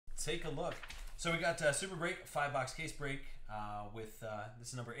take a look. So we got Super Break, 5-box case break with this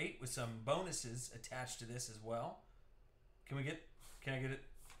is number 8 with some bonuses attached to this as well. Can I get it?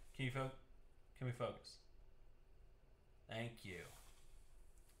 Can we focus? Thank you.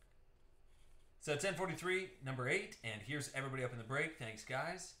 So 1043, number 8, and here's everybody up in the break. Thanks,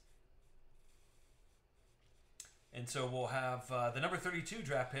 guys. And so we'll have the number 32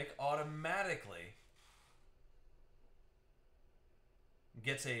 draft pick automatically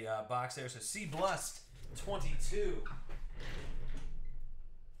gets a box there. So C Blust 22.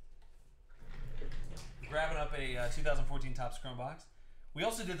 Grabbing up a 2014 Topps Chrome box. We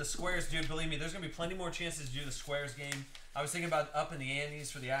also did the squares, dude. Believe me, there's going to be plenty more chances to do the squares game. I was thinking about upping the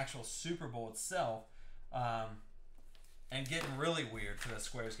antes for the actual Super Bowl itself and getting really weird for the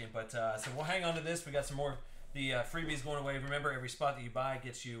squares game. But so we'll hang on to this. We got some more. The freebies going away. Remember, every spot that you buy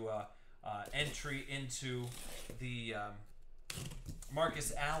gets you entry into the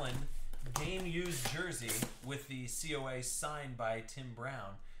Marcus Allen game-used jersey with the COA signed by Tim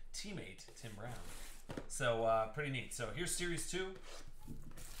Brown, teammate Tim Brown. So pretty neat. So here's Series 2.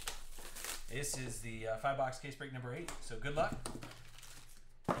 This is the 5-box case break number 8. So good luck.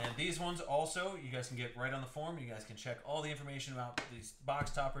 And these ones also, you guys can get right on the form. You guys can check all the information about these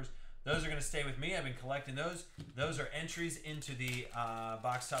box toppers. Those are going to stay with me. I've been collecting those. Those are entries into the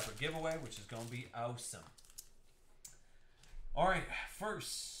box topper giveaway, which is going to be awesome. All right,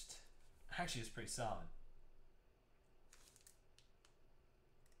 first, actually, it's pretty solid.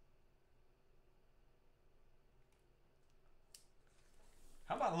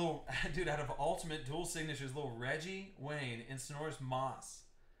 How about a little, dude, out of Ultimate Dual Signatures, little Reggie Wayne and Sonoris Moss.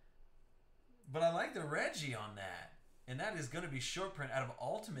 But I like the Reggie on that. And that is going to be short print out of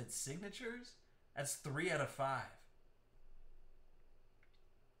Ultimate Signatures. That's 3 out of 5.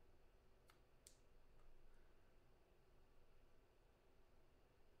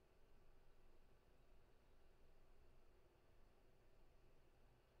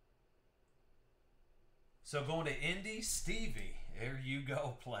 So going to Indy, Stevie. There you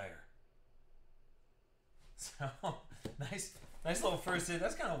go, player. So, nice little first hit.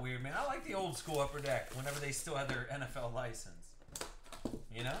 That's kind of weird, man. I like the old school Upper Deck whenever they still had their NFL license.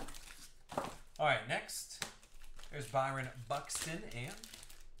 You know? All right, next. There's Byron Buxton and...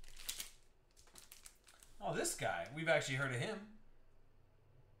 oh, this guy. We've actually heard of him.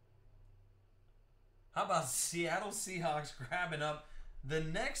 How about Seattle Seahawks grabbing up the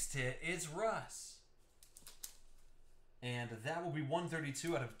next hit? It's Russ. And that will be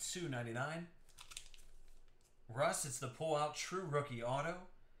 132 out of 299. Russ, it's the pull-out true rookie auto.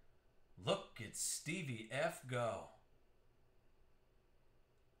 Look at Stevie F go.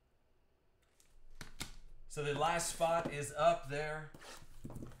 So the last spot is up there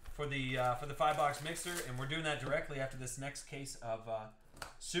for the 5-box mixer, and we're doing that directly after this next case of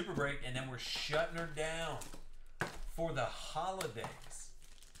Super Break, and then we're shutting her down for the holidays.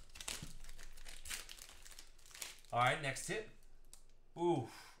 All right, next hit. Ooh,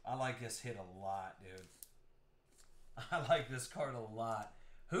 I like this hit a lot, dude. I like this card a lot.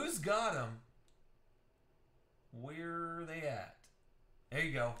 Who's got them? Where are they at? There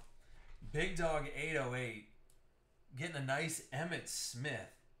you go. Big Dog 808. Getting a nice Emmitt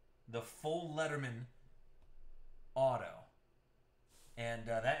Smith. The full Letterman auto. And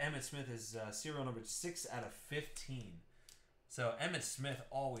that Emmitt Smith is serial number 6 out of 15. So Emmitt Smith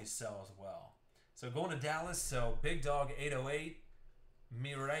always sells well. So going to Dallas, so Big Dog 808.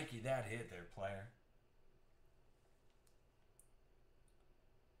 Miraki, that hit there, player.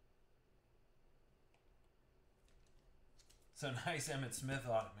 So nice Emmitt Smith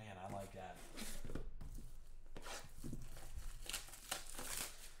on it. Man, I like that.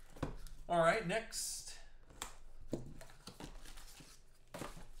 All right, next.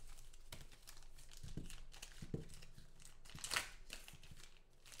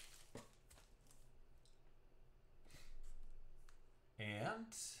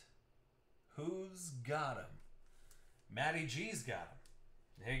 And who's got him? Matty G's got him.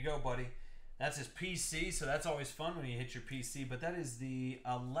 There you go, buddy. That's his PC, so that's always fun when you hit your PC. But that is the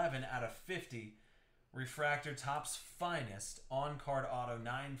 11 out of 50 Refractor Topps Finest on-card auto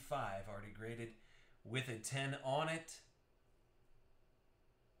 9.5, already graded with a 10 on it.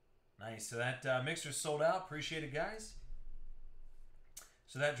 Nice. So that mixer's sold out. Appreciate it, guys.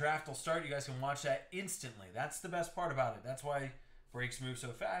 So that draft will start. You guys can watch that instantly. That's the best part about it. That's why breaks move so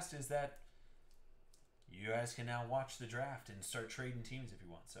fast, is that you guys can now watch the draft and start trading teams if you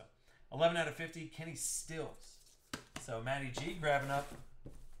want. So 11 out of 50, Kenny Stills. So Matty G grabbing up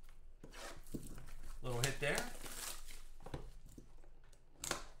a little hit there.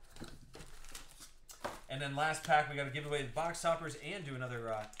 And then last pack, we got to give away the box toppers and do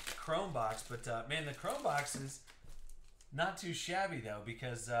another Chrome box, but man, the Chrome boxes not too shabby though,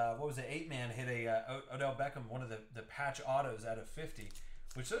 because what was it? 8-man hit a Odell Beckham, one of the patch autos out of 50,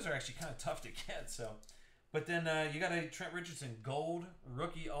 which those are actually kind of tough to get. So, but then you got a Trent Richardson gold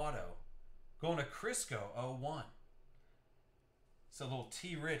rookie auto going to Crisco 01. So a little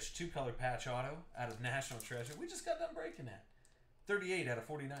T-Rich 2-color patch auto out of National Treasure. We just got done breaking that. 38 out of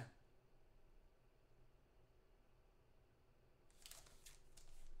 49.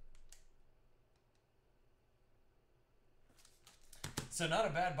 So not a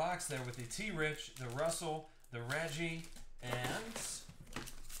bad box there with the T-Rich, the Russell, the Reggie, and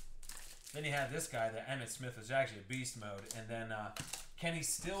then you have this guy, the Emmitt Smith, was actually a beast mode, and then Kenny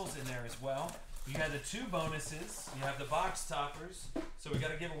Stills in there as well. You have the 2 bonuses. You have the box toppers. So we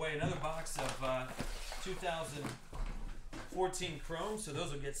got to give away another box of 2014 Chrome. So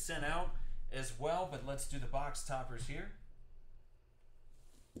those will get sent out as well. But let's do the box toppers here.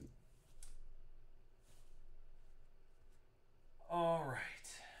 All right.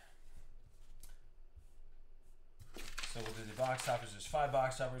 So we'll do the box toppers. There's 5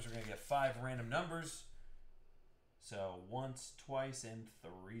 box toppers. We're going to get 5 random numbers. So once, twice, and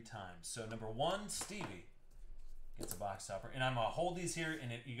 3 times. So number 1, Stevie gets a box topper. And I'm going to hold these here,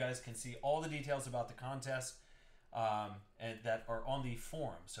 and you guys can see all the details about the contest and that are on the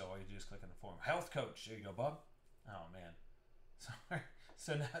forum. So all you do is click on the forum. Health Coach. There you go, Bub. Oh, man. Sorry.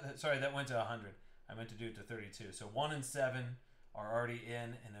 So now sorry, that went to 100. I meant to do it to 32. So 1 and 7 are already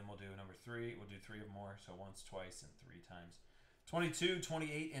in, and then we'll do number 3. We'll do 3 or more. So once, twice, and 3 times. 22,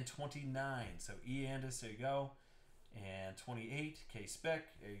 28, and 29. So E. Andis, there you go. And 28,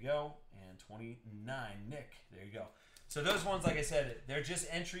 K-Spec, there you go. And 29, Nick, there you go. So those ones, like I said, they're just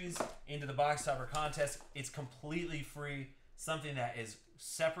entries into the box topper contest. It's completely free. Something that is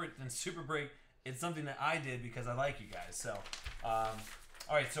separate than Super Break. It's something that I did because I like you guys. So, all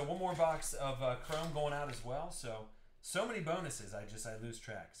right, so one more box of Chrome going out as well. So many bonuses, I lose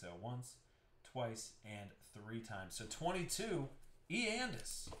track. So once, twice, and 3 times. So 22, E.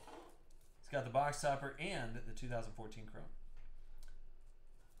 Andis. Got the box topper and the 2014 Chrome.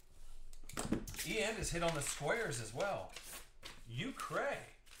 Ian is hit on the squares as well. You cray.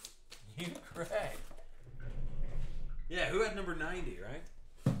 Yeah, who had number 90, right?